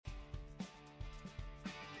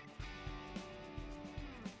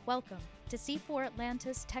Welcome to C4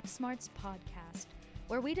 Atlantis Tech Smarts podcast,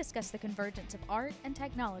 where we discuss the convergence of art and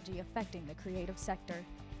technology affecting the creative sector.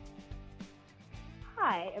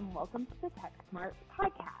 Hi, and welcome to the Tech Smarts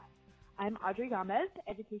podcast. I'm Audrey Gomez,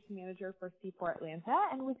 Education Manager for C4 Atlanta,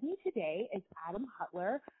 and with me today is Adam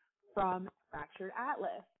Huttler from Fractured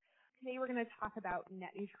Atlas. Today we're going to talk about net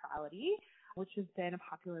neutrality, which has been a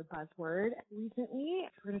popular buzzword recently.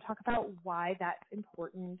 We're going to talk about why that's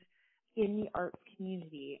important in the arts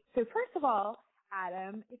community. So first of all,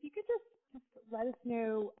 Adam, if you could just let us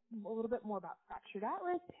know a little bit more about Fractured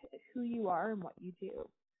Atlas, who you are and what you do.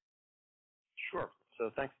 Sure.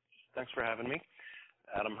 So thanks for having me.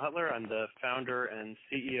 Adam Huttler. I'm the founder and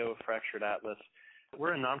CEO of Fractured Atlas.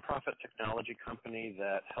 We're a nonprofit technology company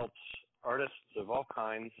that helps artists of all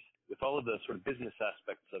kinds with all of the sort of business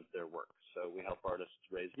aspects of their work. So we help artists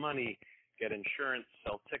raise money, get insurance,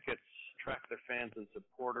 sell tickets, track their fans and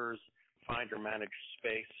supporters, find or manage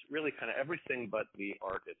space, really kind of everything but the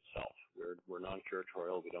art itself. We're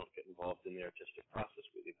non-curatorial. We don't get involved in the artistic process.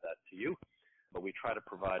 We leave that to you. But we try to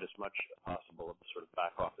provide as much as possible of the sort of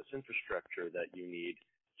back office infrastructure that you need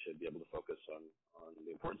to be able to focus on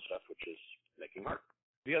the important stuff, which is making art.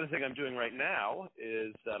 The other thing I'm doing right now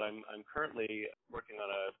is that I'm currently working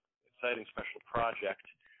on an exciting special project.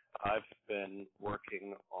 I've been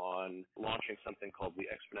working on launching something called the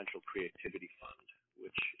Exponential Creativity Fund,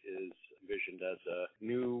 which is envisioned as a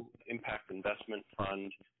new impact investment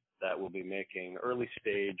fund that will be making early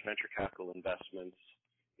stage venture capital investments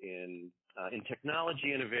in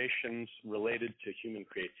technology innovations related to human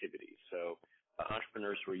creativity. So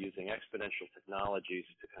entrepreneurs who are using exponential technologies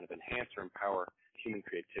to kind of enhance or empower human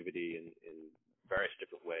creativity in various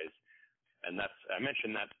different ways. And I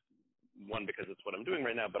mentioned that one because it's what I'm doing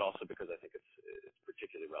right now, but also because I think it's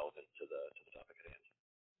particularly relevant to the topic at hand.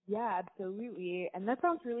 Yeah, absolutely. And that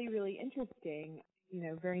sounds really, really interesting,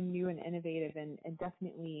 very new and innovative and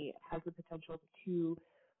definitely has the potential to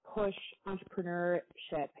push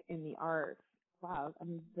entrepreneurship in the arts. Wow,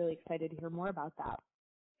 I'm really excited to hear more about that.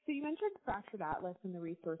 So you mentioned Fractured Atlas and the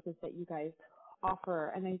resources that you guys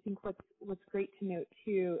offer, and I think what's great to note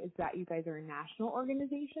too is that you guys are a national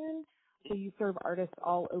organization, so you serve artists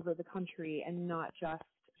all over the country and not just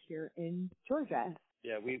here in Georgia.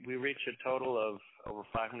 Yeah, we reach a total of over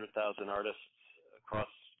 500,000 artists across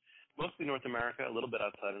mostly North America, a little bit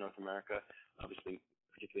outside of North America, obviously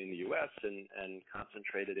particularly in the U.S., and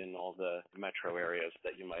concentrated in all the metro areas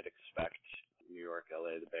that you might expect: New York,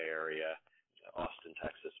 L.A., the Bay Area, Austin,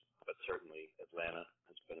 Texas, but certainly Atlanta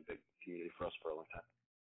has been a big community for us for a long time.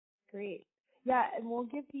 Great. Yeah, and we'll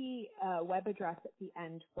give the web address at the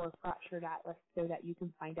end for Fractured Atlas so that you can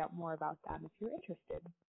find out more about them if you're interested.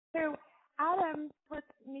 So, Adam, let's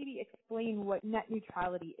maybe explain what net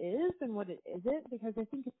neutrality is and what it isn't, because I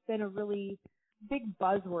think it's been a really big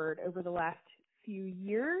buzzword over the last few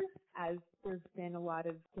years as there's been a lot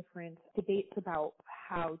of different debates about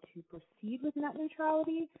how to proceed with net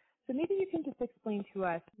neutrality. So maybe you can just explain to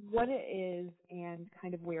us what it is and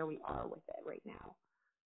kind of where we are with it right now.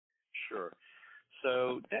 Sure.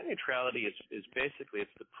 So net neutrality is basically,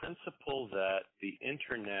 it's the principle that the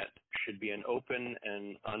internet should be an open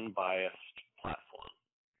and unbiased platform.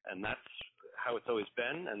 And that's how it's always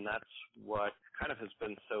been, and that's what kind of has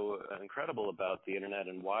been so incredible about the internet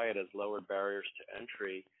and why it has lowered barriers to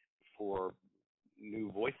entry for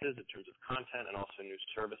new voices in terms of content and also new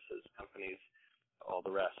services, companies, all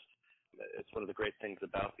the rest. It's one of the great things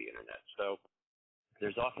about the internet. So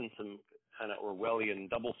there's often some kind of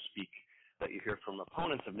Orwellian doublespeak that you hear from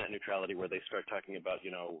opponents of net neutrality where they start talking about,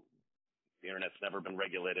 the internet's never been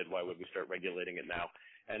regulated, why would we start regulating it now?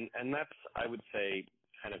 And that's, I would say,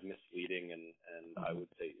 kind of misleading and I would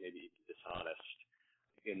say maybe dishonest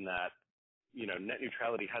in that, net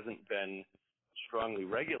neutrality hasn't been strongly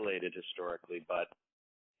regulated historically, but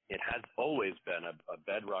it has always been a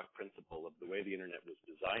bedrock principle of the way the internet was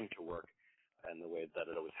designed to work and the way that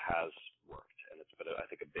it always has worked. And it's been, I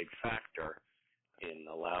think, a big factor in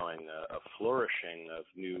allowing a flourishing of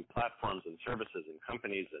new platforms and services and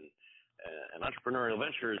companies and entrepreneurial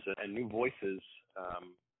ventures and new voices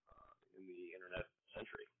in the internet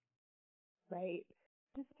century. Right.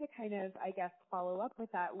 Just to kind of, I guess, follow up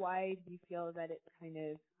with that, why do you feel that it's kind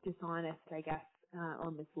of dishonest, I guess,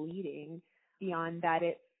 or misleading beyond that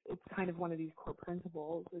it's kind of one of these core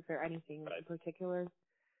principles? Is there anything in particular?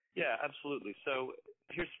 Yeah, absolutely. So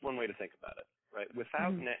here's one way to think about it, right?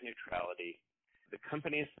 Without net neutrality, the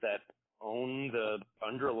companies that own the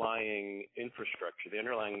underlying infrastructure, the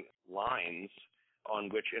underlying lines on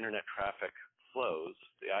which internet traffic flows,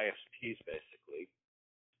 the ISPs basically,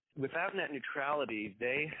 without net neutrality,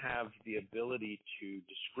 they have the ability to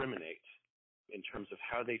discriminate in terms of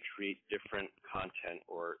how they treat different content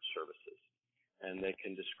or services. And they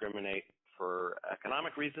can discriminate for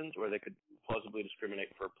economic reasons, or they could plausibly discriminate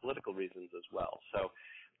for political reasons as well. So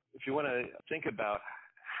if you want to think about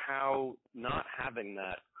how not having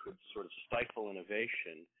that could sort of stifle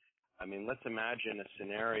innovation, I mean, let's imagine a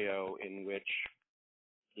scenario in which,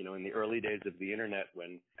 you know, in the early days of the internet,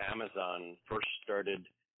 when Amazon first started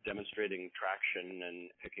demonstrating traction and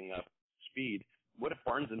picking up speed, what if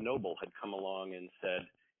Barnes & Noble had come along and said,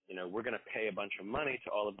 you know, we're going to pay a bunch of money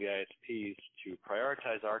to all of the ISPs to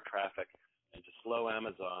prioritize our traffic and to slow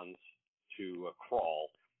Amazon's to crawl,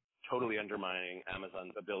 totally undermining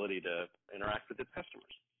Amazon's ability to interact with its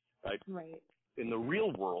customers, right? Right. In the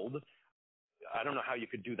real world, I don't know how you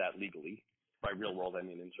could do that legally. By real world, I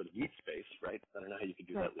mean in sort of meat space, right? I don't know how you could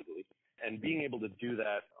do that legally. And being able to do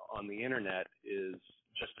that on the internet is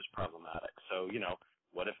just as problematic. So, you know,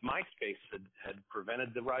 what if MySpace had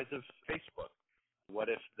prevented the rise of Facebook? What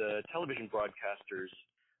if the television broadcasters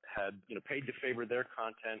had, you know, paid to favor their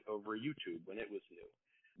content over YouTube when it was new?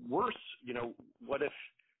 Worse, you know, what if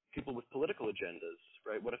people with political agendas,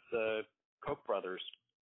 right? What if the Koch brothers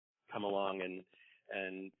come along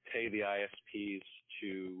and pay the ISPs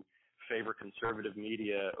to favor conservative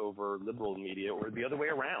media over liberal media, or the other way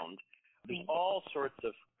around? There's all sorts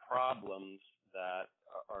of problems that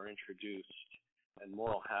are introduced and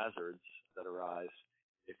moral hazards that arise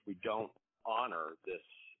if we don't honor this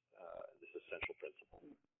essential principle.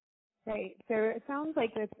 Right. So it sounds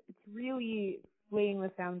like it's really laying the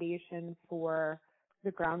foundation for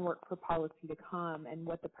the groundwork for policy to come and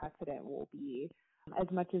what the precedent will be, as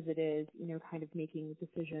much as it is, you know, kind of making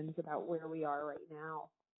decisions about where we are right now.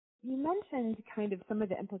 You mentioned kind of some of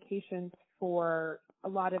the implications for a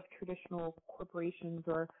lot of traditional corporations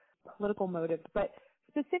or political motives, but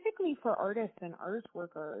specifically for artists and art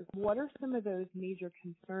workers, what are some of those major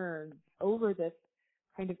concerns over this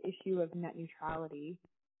kind of issue of net neutrality?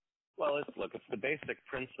 Well, it's the basic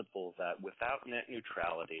principle that without net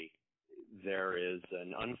neutrality, there is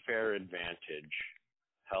an unfair advantage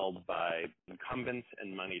held by incumbents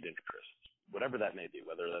and moneyed interests, whatever that may be,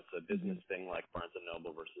 whether that's a business thing like Barnes &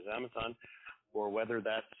 Noble versus Amazon, or whether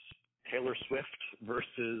that's Taylor Swift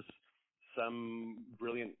versus some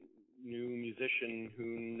brilliant new musician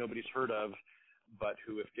who nobody's heard of, but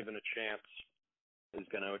who, if given a chance, is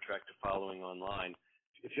going to attract a following online.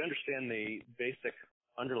 If you understand the basic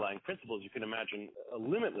underlying principles, you can imagine a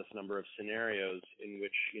limitless number of scenarios in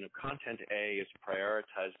which, you know, content A is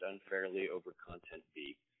prioritized unfairly over content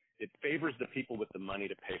B. It favors the people with the money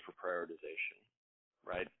to pay for prioritization,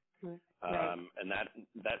 right? And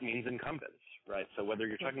that means incumbents, right? So whether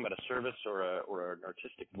you're talking about a service or an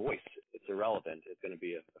artistic voice, it's irrelevant. It's going to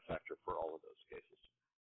be a factor for all of those cases.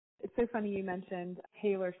 It's so funny you mentioned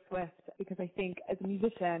Taylor Swift, because I think as a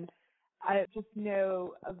musician, I just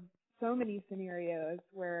know of so many scenarios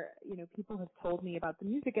where, you know, people have told me about the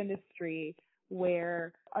music industry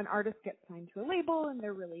where an artist gets signed to a label and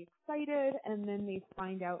they're really excited, and then they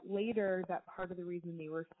find out later that part of the reason they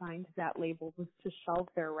were signed to that label was to shelve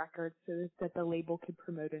their records so that the label could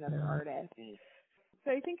promote another artist.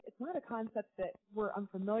 So I think it's not a concept that we're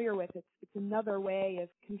unfamiliar with. It's another way of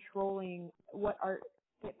controlling what art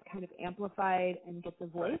gets kind of amplified and gets a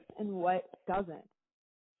voice and what doesn't.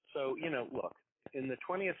 So, you know, look, in the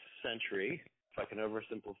 20th century, if I can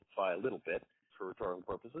oversimplify a little bit for rhetorical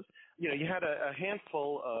purposes, you know, you had a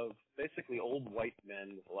handful of basically old white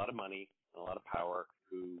men with a lot of money and a lot of power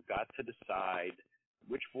who got to decide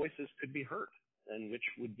which voices could be heard and which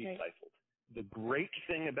would be stifled. The great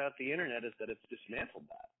thing about the internet is that it's dismantled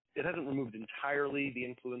that. It hasn't removed entirely the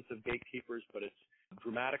influence of gatekeepers, but it's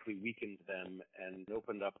dramatically weakened them and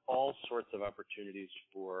opened up all sorts of opportunities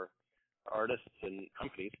for artists and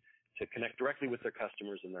companies to connect directly with their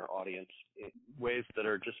customers and their audience in ways that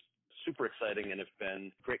are just super exciting and have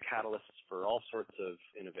been great catalysts for all sorts of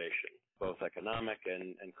innovation, both economic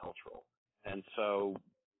and cultural. And so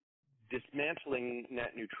dismantling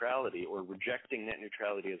net neutrality or rejecting net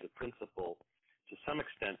neutrality as a principle to some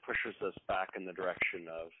extent pushes us back in the direction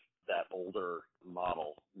of that older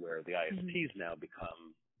model where the ISPs now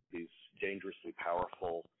become these dangerously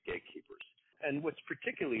powerful gatekeepers. And what's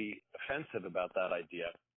particularly offensive about that idea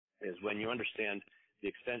is when you understand the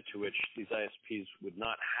extent to which these ISPs would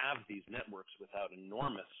not have these networks without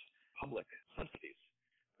enormous public subsidies,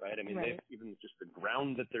 right? I mean, even just the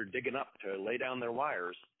ground that they're digging up to lay down their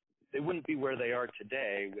wires, they wouldn't be where they are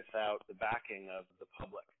today without the backing of the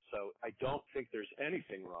public. So I don't think there's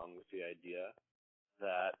anything wrong with the idea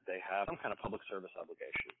that they have some kind of public service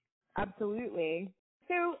obligation. Absolutely.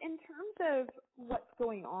 So in terms of what's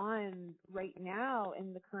going on right now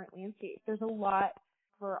in the current landscape, there's a lot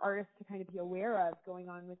for artists to kind of be aware of going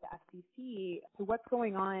on with the FCC. So what's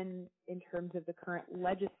going on in terms of the current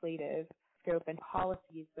legislative scope and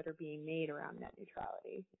policies that are being made around net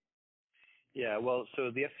neutrality? Yeah, well,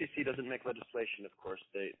 so the FCC doesn't make legislation, of course.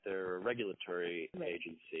 They're a regulatory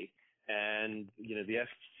agency. And, the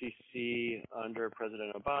FCC under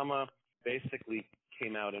President Obama basically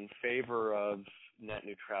came out in favor of net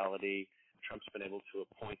neutrality. Trump's been able to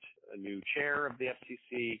appoint a new chair of the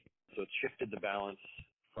FCC, so it's shifted the balance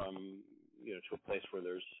from, to a place where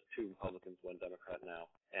there's 2 Republicans, 1 Democrat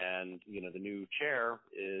now. And, the new chair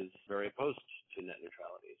is very opposed to net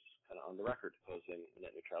neutrality. He's kind of on the record opposing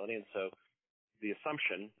net neutrality. And so the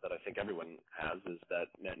assumption that I think everyone has is that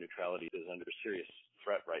net neutrality is under serious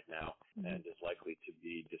threat right now and is likely to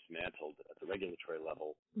be dismantled at the regulatory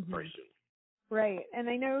level very soon. Right. And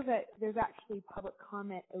I know that there's actually public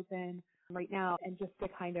comment open right now. And just to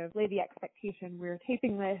kind of lay the expectation, we're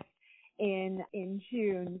taping this in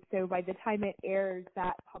June. So by the time it airs,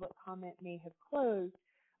 that public comment may have closed.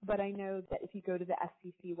 But I know that if you go to the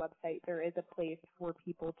FCC website, there is a place for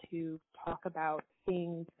people to talk about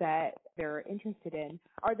things that they're interested in.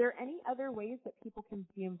 Are there any other ways that people can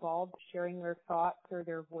be involved sharing their thoughts or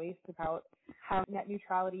their voice about how net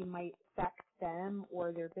neutrality might affect them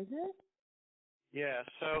or their business? Yeah,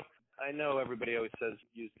 so I know everybody always says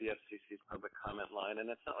use the FCC's public comment line, and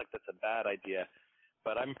it's not like that's a bad idea,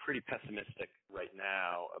 but I'm pretty pessimistic right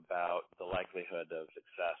now about the likelihood of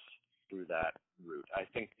success through that route. I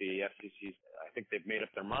think the FCC's, they've made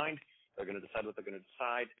up their mind. They're going to decide what they're going to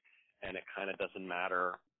decide, and it kind of doesn't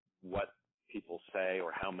matter what people say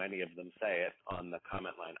or how many of them say it on the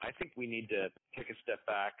comment line. I think we need to take a step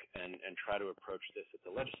back and try to approach this at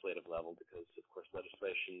the legislative level because, of course,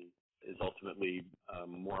 legislation is ultimately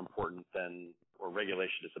more important than, or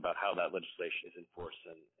regulation is about how that legislation is enforced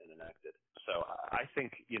and enacted. So I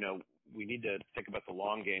think, we need to think about the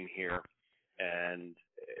long game here and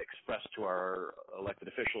express to our elected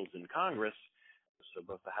officials in Congress, so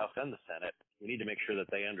both the House and the Senate, we need to make sure that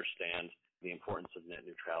they understand the importance of net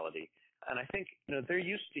neutrality. And I think, they're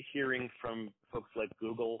used to hearing from folks like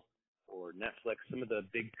Google or Netflix, some of the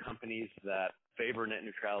big companies that favor net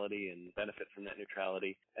neutrality and benefit from net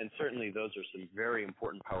neutrality. And certainly those are some very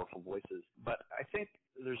important, powerful voices. But I think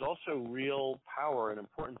there's also real power and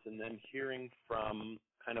importance in them hearing from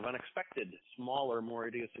kind of unexpected, smaller, more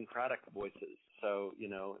idiosyncratic voices. So,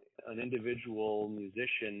 an individual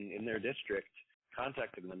musician in their district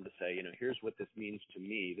contacting them to say, here's what this means to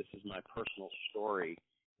me. This is my personal story.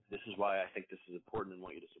 This is why I think this is important and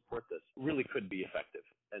want you to support this, really could be effective.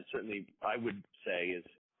 And certainly I would say is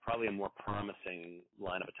probably a more promising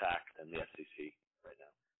line of attack than the FCC right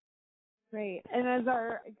now. Great. And as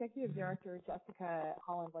our executive director, Jessica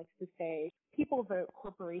Holland, likes to say, people vote,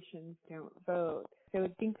 corporations don't vote. So I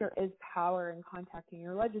think there is power in contacting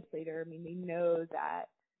your legislator. I mean, they know that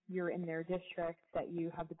you're in their district, that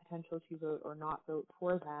you have the potential to vote or not vote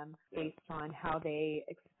for them based on how they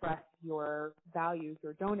express your values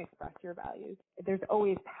or don't express your values. There's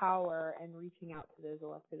always power in reaching out to those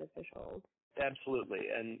elected officials. Absolutely.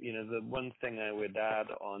 And, the one thing I would add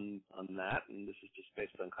on that, and this is just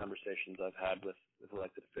based on conversations I've had with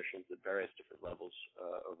elected officials at various different levels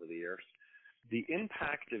over the years, the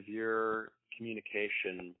impact of your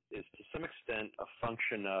communication is to some extent a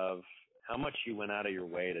function of how much you went out of your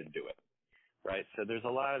way to do it, right? So there's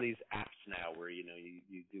a lot of these apps now where, you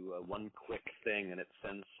do a one-click thing and it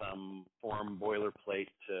sends some form boilerplate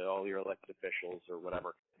to all your elected officials or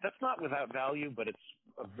whatever. That's not without value, but it's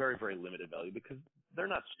a very, very limited value because they're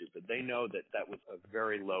not stupid. They know that that was a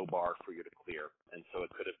very low bar for you to clear, and so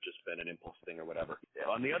it could have just been an impulse thing or whatever.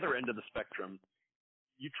 On the other end of the spectrum,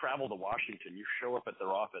 you travel to Washington, you show up at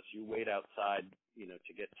their office, you wait outside,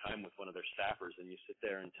 to get time with one of their staffers, and you sit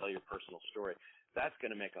there and tell your personal story. That's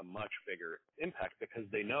going to make a much bigger impact because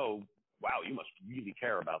they know, wow, you must really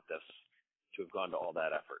care about this to have gone to all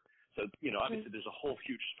that effort. So, obviously there's a whole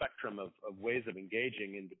huge spectrum of ways of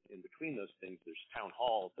engaging in between those things. There's town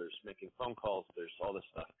halls, there's making phone calls, there's all this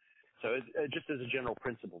stuff. So just as a general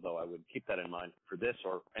principle, though, I would keep that in mind for this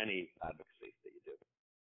or any advocacy that you do.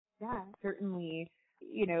 Yeah, certainly.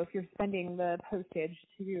 If you're spending the postage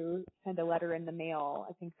to send a letter in the mail,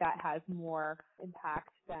 I think that has more impact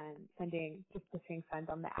than just pushing send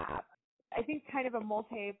on the app. I think kind of a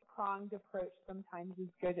multi-pronged approach sometimes is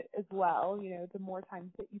good as well. The more times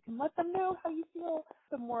that you can let them know how you feel,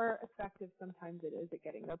 the more effective sometimes it is at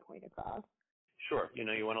getting their point across. Sure.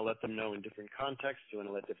 You want to let them know in different contexts. You want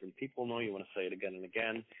to let different people know. You want to say it again and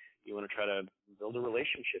again. You want to try to build a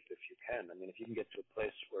relationship if you can. I mean, if you can get to a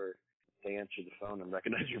place where they answer the phone and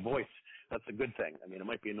recognize your voice, that's a good thing. I mean, it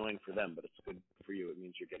might be annoying for them, but it's good for you. It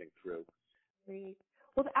means you're getting through. Great.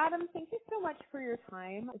 Well, Adam, thank you so much for your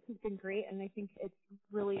time. This has been great, and I think it's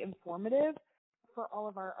really informative for all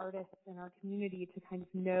of our artists in our community to kind of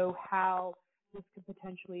know how this could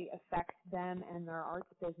potentially affect them and their arts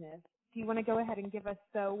business. Do you want to go ahead and give us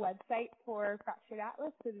the website for Fractured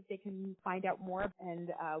Atlas so that they can find out more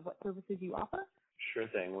and what services you offer? Sure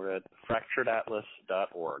thing. We're at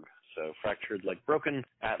fracturedatlas.org. So fractured like broken,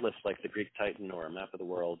 atlas like the Greek Titan or a map of the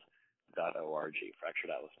world.org,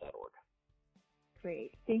 fracturedatlas.org.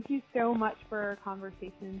 Great. Thank you so much for our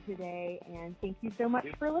conversation today, and thank you so much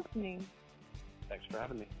for listening. Thanks for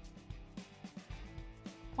having me.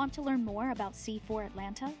 Want to learn more about C4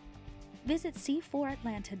 Atlanta? Visit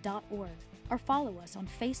c4atlanta.org or follow us on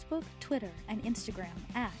Facebook, Twitter, and Instagram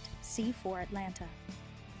at C4 Atlanta.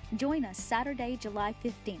 Join us Saturday, July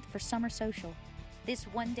 15th for Summer Social. This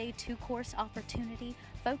one-day, two-course opportunity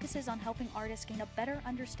focuses on helping artists gain a better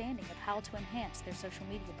understanding of how to enhance their social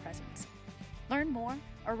media presence. Learn more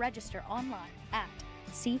or register online at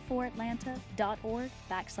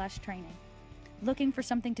c4atlanta.org/training. Looking for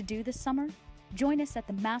something to do this summer? Join us at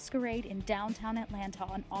the Masquerade in downtown Atlanta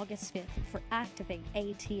on August 5th for Activate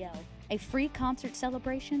ATL, a free concert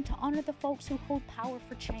celebration to honor the folks who hold power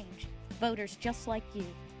for change, voters just like you.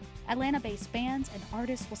 Atlanta-based bands and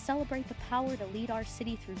artists will celebrate the power to lead our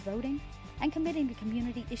city through voting and committing to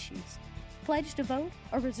community issues. Pledge to vote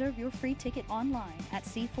or reserve your free ticket online at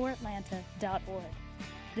c4atlanta.org.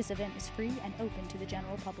 This event is free and open to the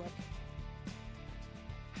general public.